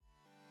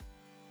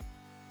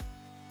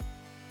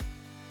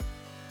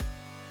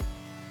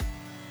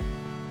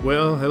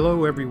Well,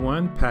 hello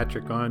everyone.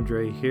 Patrick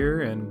Andre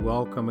here, and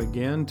welcome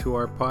again to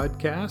our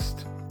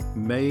podcast,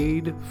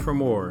 Made for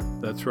More.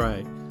 That's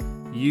right.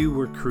 You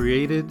were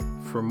created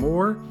for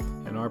more,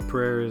 and our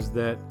prayer is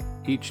that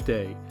each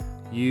day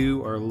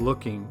you are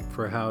looking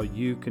for how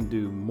you can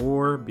do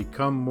more,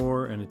 become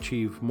more, and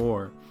achieve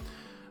more.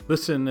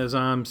 Listen, as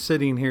I'm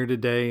sitting here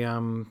today,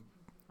 I'm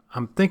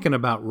thinking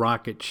about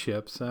rocket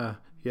ships.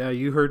 Yeah,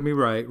 you heard me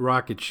right,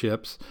 rocket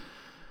ships.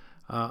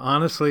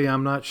 Honestly,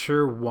 I'm not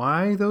sure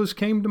why those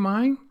came to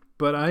mind,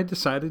 but I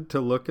decided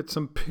to look at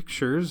some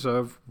pictures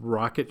of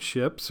rocket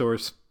ships or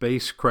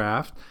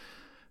spacecraft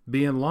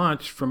being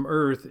launched from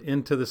Earth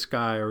into the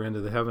sky or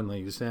into the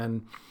heavenlies.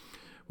 And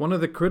one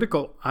of the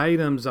critical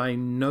items I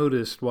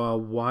noticed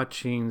while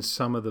watching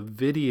some of the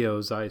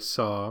videos I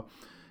saw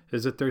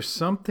is that there's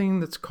something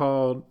that's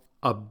called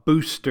a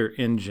booster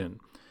engine.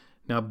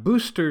 Now,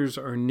 boosters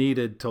are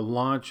needed to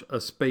launch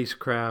a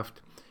spacecraft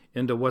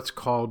into what's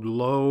called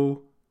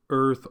low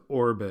Earth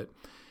orbit.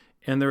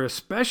 And they're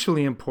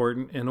especially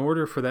important in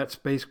order for that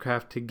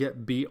spacecraft to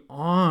get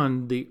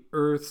beyond the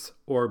Earth's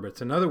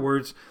orbits. In other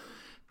words,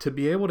 to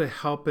be able to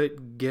help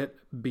it get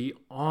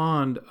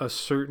beyond a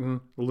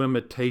certain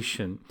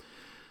limitation.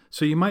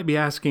 So you might be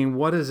asking,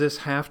 what does this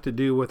have to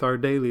do with our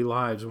daily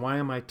lives? Why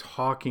am I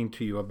talking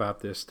to you about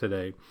this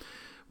today?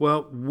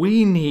 Well,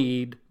 we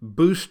need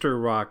booster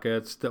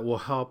rockets that will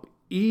help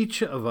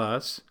each of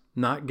us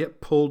not get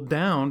pulled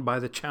down by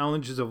the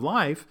challenges of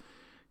life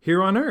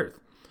here on Earth.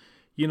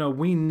 You know,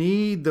 we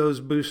need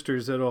those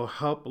boosters that'll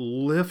help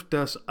lift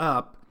us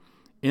up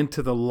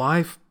into the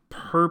life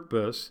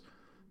purpose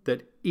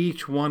that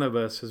each one of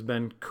us has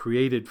been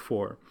created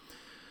for.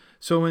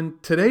 So in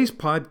today's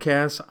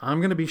podcast, I'm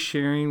going to be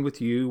sharing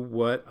with you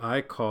what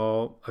I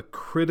call a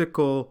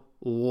critical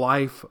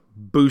life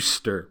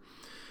booster.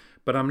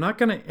 But I'm not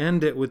going to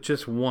end it with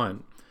just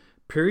one.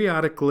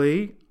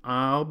 Periodically,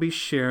 I'll be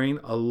sharing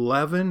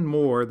 11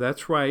 more,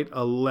 that's right,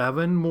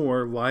 11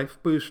 more life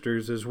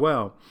boosters as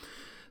well.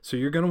 So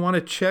you're going to want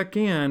to check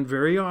in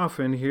very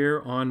often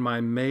here on my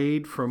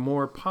Made for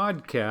More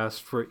podcast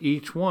for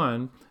each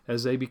one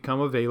as they become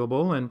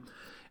available. And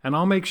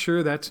I'll make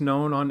sure that's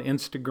known on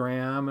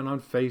Instagram and on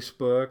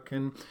Facebook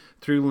and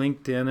through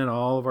LinkedIn and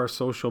all of our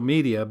social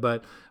media.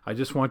 But I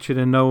just want you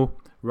to know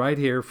right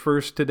here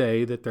first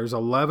today that there's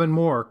 11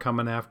 more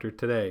coming after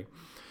today.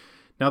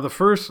 Now, the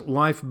first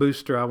life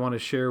booster I want to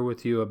share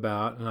with you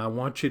about, and I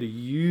want you to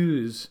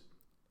use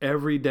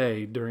every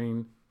day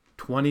during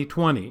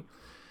 2020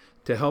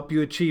 to help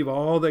you achieve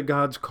all that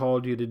God's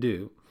called you to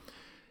do,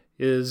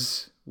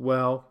 is,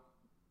 well,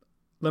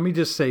 let me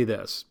just say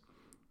this.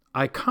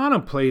 I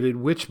contemplated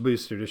which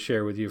booster to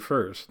share with you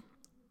first.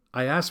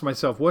 I asked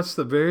myself, what's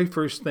the very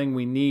first thing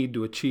we need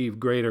to achieve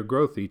greater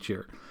growth each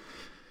year?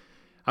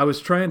 I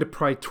was trying to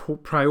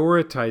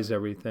prioritize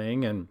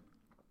everything, and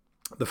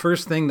the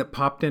first thing that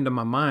popped into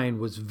my mind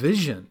was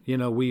vision. You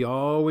know, we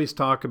always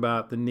talk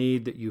about the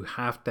need that you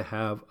have to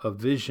have a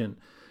vision.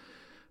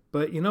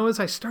 But, you know, as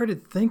I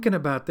started thinking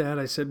about that,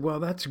 I said, well,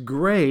 that's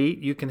great.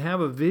 You can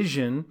have a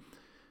vision,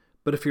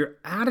 but if your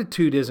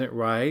attitude isn't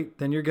right,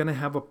 then you're going to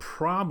have a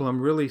problem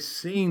really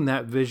seeing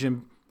that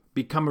vision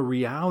become a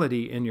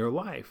reality in your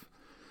life.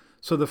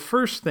 So the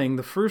first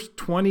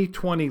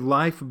 2020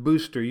 life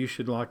booster you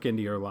should lock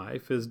into your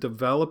life is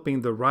developing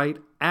the right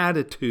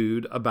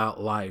attitude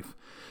about life.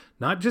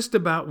 Not just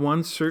about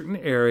one certain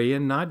area,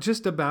 not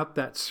just about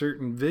that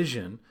certain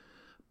vision,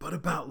 but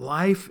about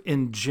life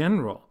in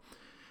general.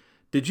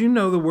 Did you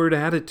know the word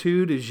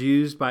attitude is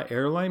used by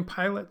airline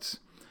pilots?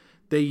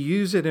 They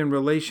use it in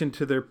relation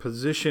to their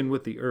position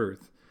with the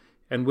earth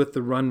and with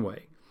the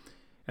runway.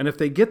 And if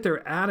they get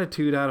their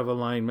attitude out of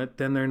alignment,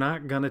 then they're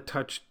not going to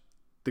touch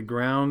the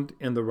ground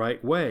in the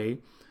right way.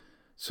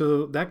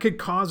 So that could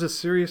cause a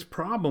serious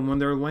problem when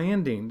they're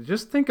landing.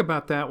 Just think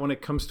about that when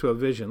it comes to a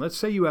vision. Let's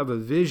say you have a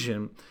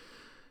vision.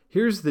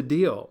 Here's the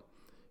deal.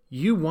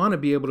 You want to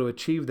be able to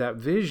achieve that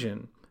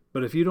vision,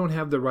 but if you don't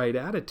have the right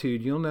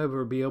attitude, you'll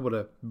never be able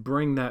to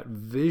bring that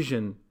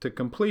vision to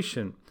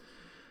completion.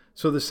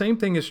 So the same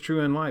thing is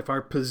true in life.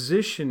 Our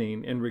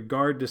positioning in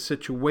regard to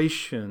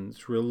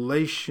situations,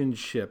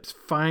 relationships,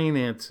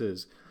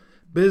 finances,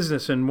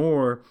 business, and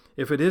more,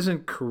 if it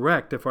isn't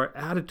correct, if our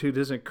attitude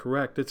isn't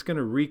correct, it's going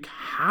to wreak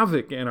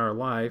havoc in our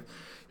life.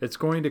 It's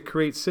going to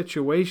create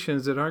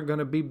situations that aren't going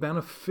to be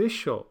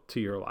beneficial to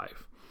your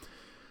life.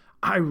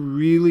 I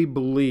really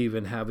believe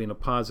in having a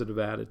positive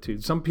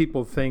attitude. Some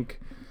people think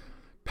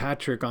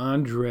Patrick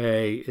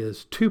Andre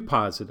is too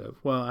positive.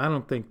 Well, I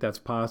don't think that's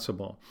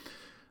possible.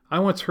 I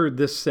once heard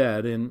this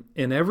said, in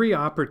every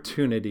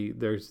opportunity,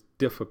 there's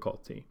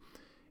difficulty.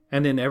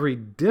 And in every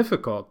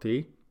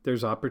difficulty,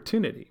 there's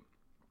opportunity.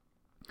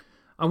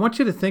 I want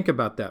you to think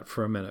about that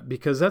for a minute,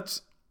 because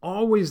that's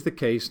always the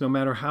case, no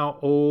matter how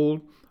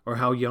old or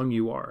how young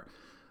you are.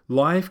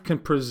 Life can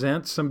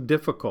present some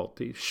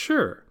difficulties,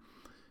 sure.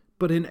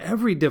 But in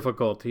every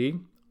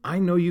difficulty, I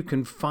know you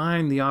can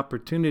find the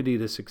opportunity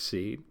to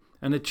succeed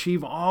and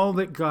achieve all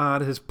that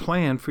God has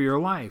planned for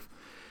your life.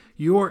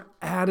 Your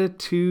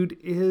attitude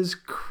is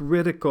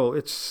critical.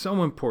 It's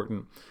so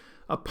important.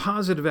 A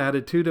positive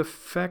attitude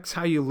affects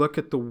how you look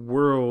at the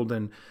world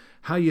and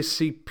how you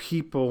see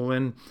people,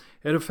 and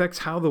it affects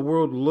how the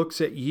world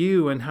looks at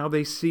you and how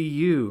they see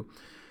you.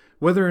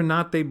 Whether or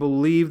not they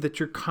believe that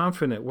you're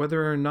confident,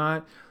 whether or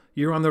not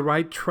you're on the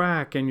right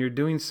track and you're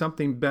doing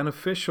something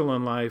beneficial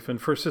in life and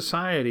for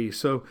society.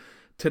 So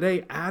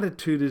today,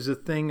 attitude is the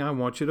thing I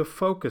want you to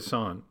focus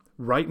on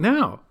right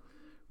now.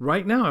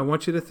 Right now, I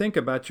want you to think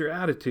about your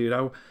attitude.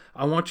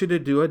 I want you to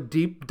do a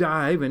deep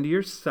dive into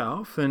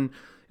yourself and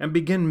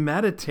begin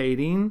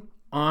meditating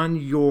on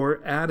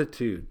your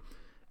attitude.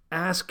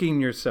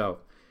 Asking yourself,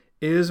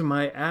 is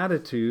my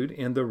attitude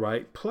in the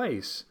right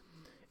place?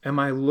 Am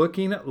I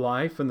looking at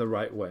life in the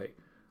right way?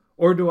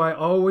 Or do I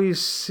always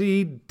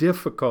see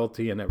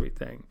difficulty in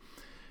everything?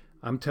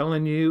 I'm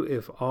telling you,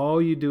 if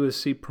all you do is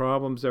see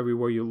problems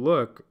everywhere you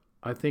look,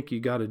 I think you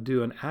got to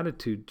do an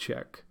attitude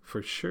check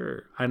for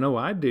sure. I know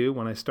I do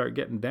when I start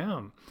getting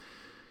down.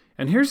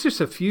 And here's just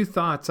a few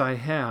thoughts I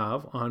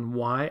have on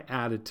why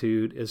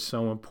attitude is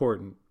so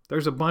important.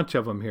 There's a bunch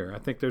of them here. I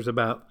think there's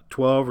about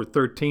 12 or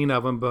 13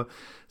 of them.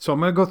 So I'm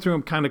going to go through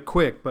them kind of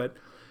quick. But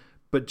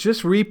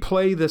just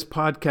replay this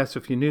podcast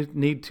if you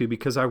need to,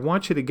 because I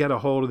want you to get a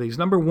hold of these.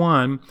 Number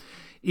one,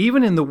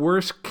 even in the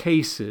worst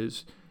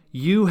cases,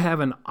 you have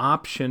an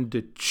option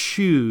to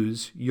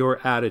choose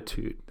your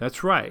attitude.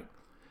 That's right.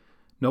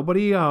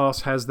 Nobody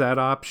else has that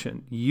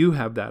option. You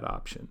have that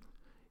option.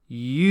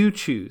 You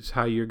choose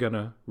how you're going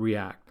to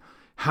react,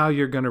 how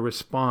you're going to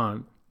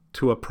respond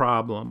to a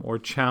problem or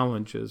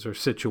challenges or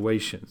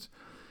situations.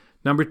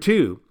 Number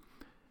two,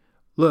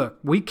 look,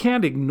 we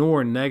can't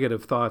ignore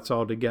negative thoughts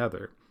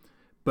altogether,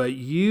 but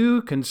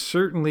you can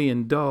certainly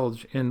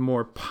indulge in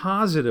more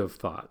positive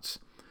thoughts.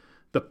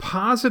 The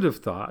positive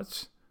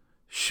thoughts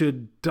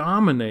should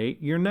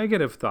dominate your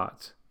negative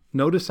thoughts.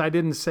 Notice I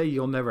didn't say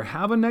you'll never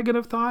have a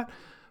negative thought.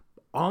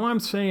 All I'm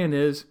saying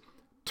is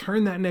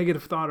turn that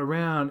negative thought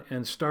around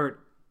and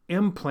start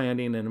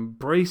implanting and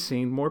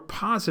embracing more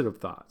positive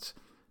thoughts.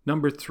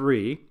 Number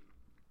three,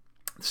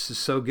 this is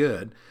so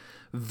good,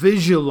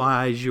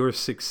 visualize your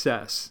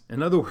success.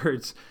 In other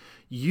words,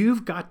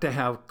 you've got to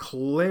have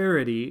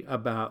clarity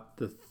about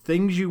the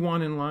things you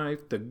want in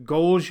life, the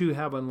goals you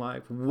have in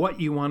life, what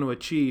you want to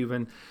achieve.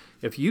 And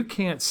if you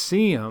can't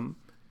see them,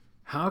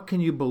 how can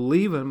you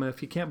believe them?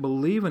 If you can't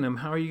believe in them,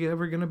 how are you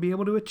ever going to be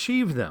able to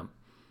achieve them?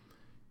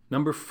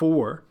 Number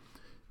four,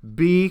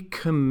 be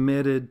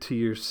committed to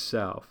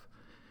yourself.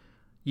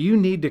 You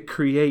need to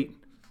create,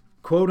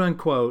 quote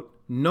unquote,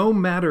 no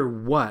matter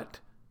what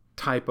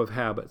type of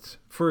habits.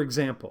 For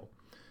example,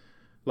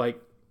 like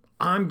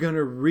I'm going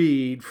to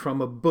read from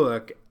a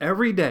book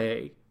every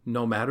day,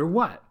 no matter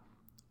what.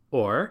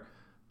 Or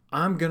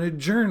I'm going to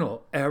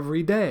journal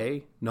every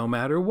day, no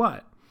matter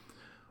what.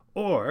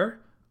 Or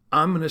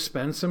I'm going to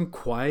spend some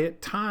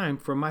quiet time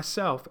for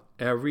myself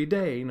every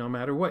day, no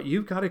matter what.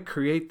 You've got to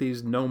create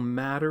these no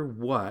matter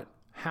what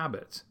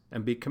habits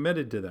and be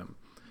committed to them.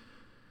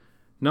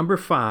 Number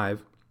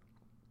five,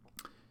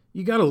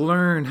 you got to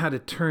learn how to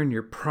turn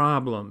your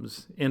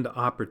problems into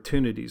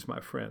opportunities, my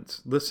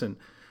friends. Listen,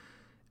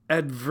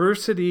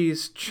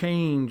 adversities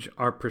change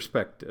our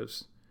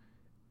perspectives,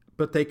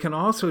 but they can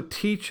also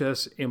teach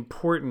us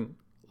important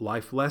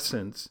life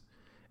lessons.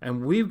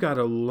 And we've got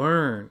to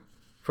learn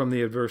from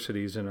the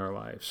adversities in our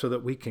life so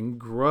that we can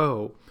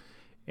grow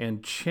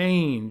and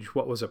change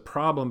what was a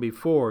problem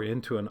before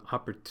into an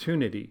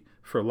opportunity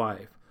for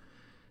life.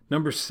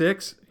 Number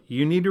six,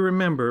 you need to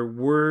remember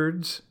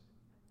words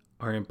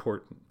are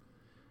important.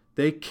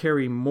 They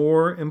carry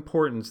more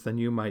importance than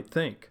you might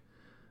think.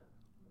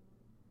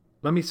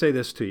 Let me say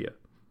this to you.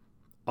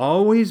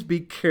 Always be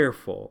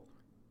careful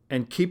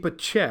and keep a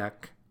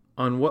check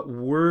on what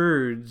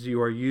words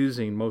you are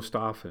using most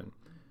often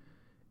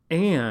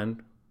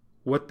and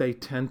what they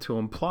tend to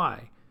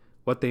imply.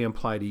 What they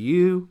imply to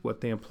you,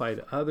 what they imply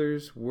to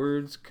others.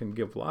 Words can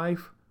give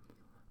life,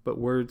 but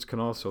words can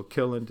also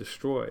kill and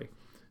destroy.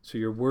 So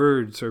your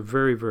words are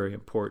very, very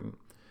important.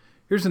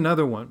 Here's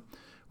another one.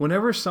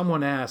 Whenever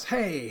someone asks,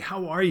 hey,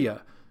 how are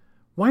you?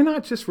 Why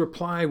not just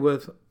reply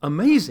with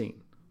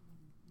amazing,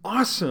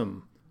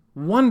 awesome,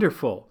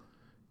 wonderful,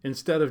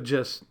 instead of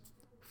just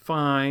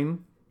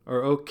fine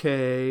or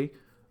okay,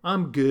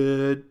 I'm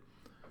good.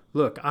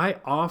 Look, I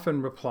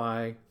often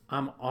reply,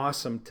 I'm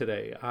awesome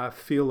today. I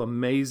feel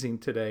amazing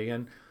today.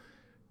 And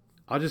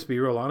I'll just be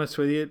real honest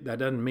with you. That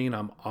doesn't mean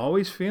I'm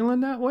always feeling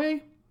that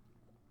way,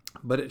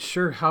 but it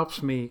sure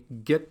helps me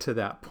get to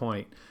that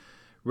point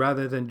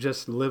rather than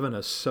just living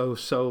a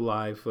so-so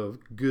life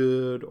of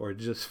good or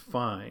just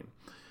fine.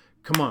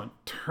 Come on,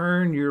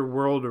 turn your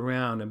world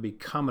around and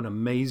become an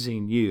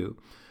amazing you.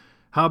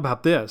 How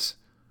about this?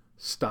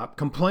 Stop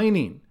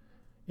complaining.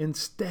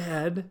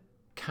 Instead,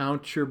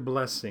 count your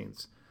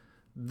blessings.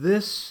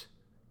 This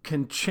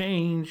can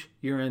change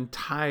your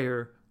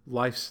entire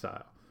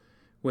lifestyle.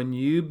 When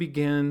you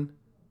begin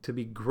to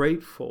be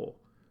grateful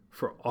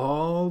for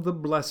all the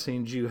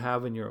blessings you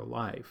have in your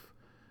life,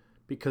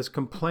 because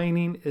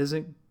complaining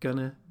isn't going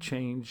to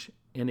change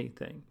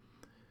anything.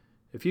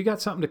 If you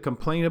got something to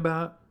complain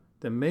about,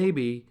 then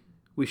maybe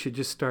we should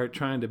just start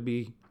trying to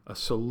be a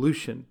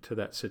solution to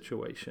that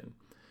situation.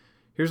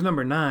 Here's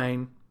number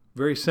 9,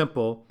 very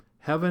simple.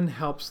 Heaven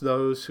helps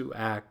those who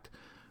act.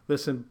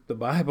 Listen, the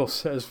Bible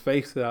says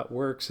faith without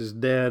works is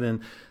dead.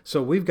 And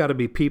so we've got to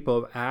be people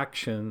of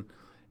action.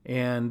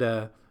 And,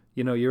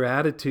 your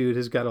attitude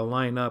has got to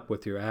line up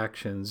with your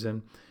actions.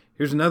 And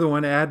here's another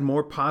one. Add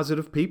more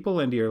positive people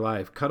into your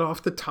life. Cut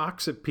off the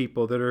toxic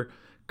people that are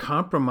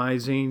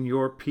compromising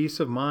your peace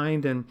of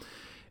mind. And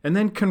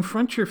then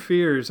confront your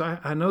fears.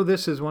 I know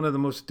this is one of the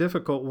most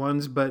difficult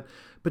ones, but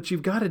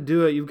you've got to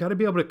do it. You've got to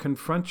be able to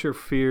confront your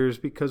fears,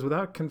 because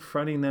without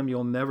confronting them,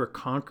 you'll never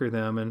conquer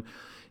them. And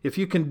if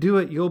you can do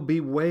it, you'll be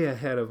way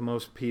ahead of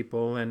most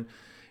people. And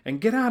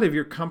get out of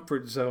your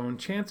comfort zone.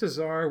 Chances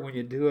are when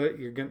you do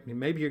it,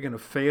 maybe you're going to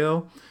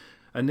fail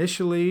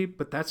initially,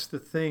 but that's the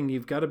thing.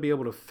 You've got to be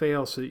able to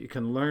fail so that you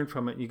can learn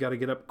from it. You got to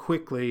get up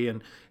quickly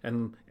and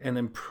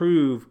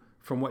improve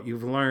from what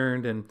you've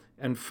learned.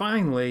 And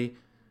finally,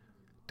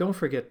 don't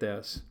forget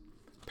this.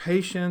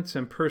 Patience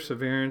and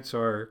perseverance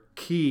are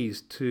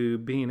keys to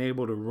being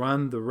able to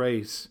run the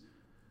race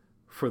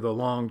for the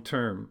long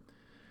term.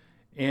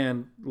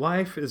 And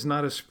life is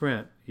not a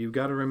sprint. You've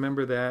got to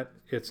remember that.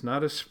 It's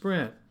not a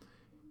sprint.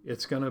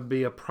 It's going to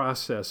be a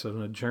process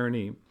and a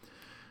journey.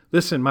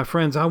 Listen, my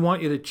friends, I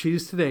want you to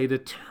choose today to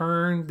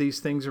turn these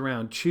things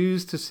around.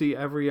 Choose to see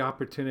every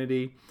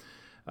opportunity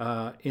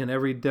in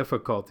every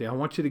difficulty. I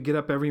want you to get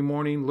up every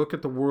morning, look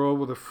at the world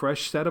with a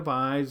fresh set of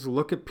eyes,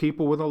 look at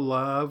people with a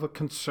love, a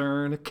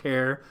concern, a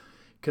care,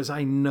 because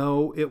I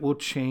know it will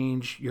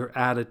change your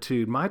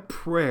attitude. My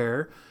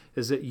prayer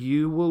is that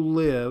you will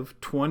live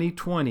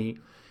 2020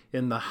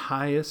 in the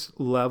highest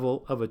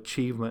level of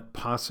achievement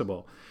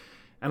possible.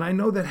 And I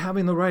know that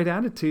having the right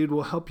attitude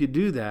will help you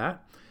do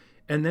that.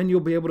 And then you'll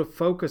be able to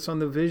focus on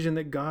the vision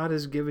that God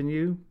has given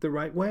you the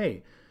right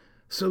way.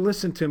 So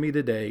listen to me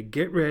today.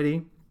 Get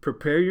ready.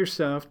 Prepare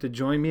yourself to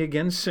join me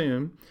again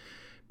soon,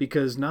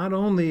 because not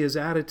only is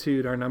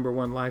attitude our number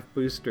one life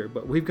booster,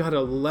 but we've got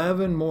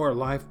 11 more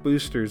life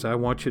boosters I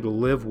want you to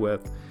live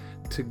with,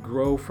 to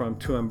grow from,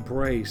 to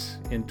embrace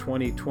in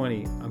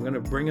 2020. I'm going to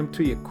bring them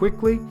to you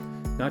quickly,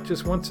 not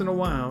just once in a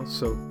while.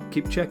 So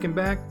keep checking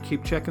back,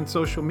 keep checking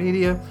social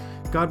media.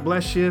 God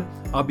bless you.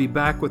 I'll be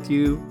back with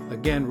you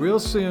again real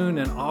soon.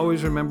 And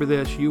always remember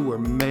this, you were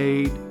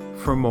made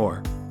for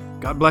more.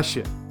 God bless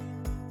you.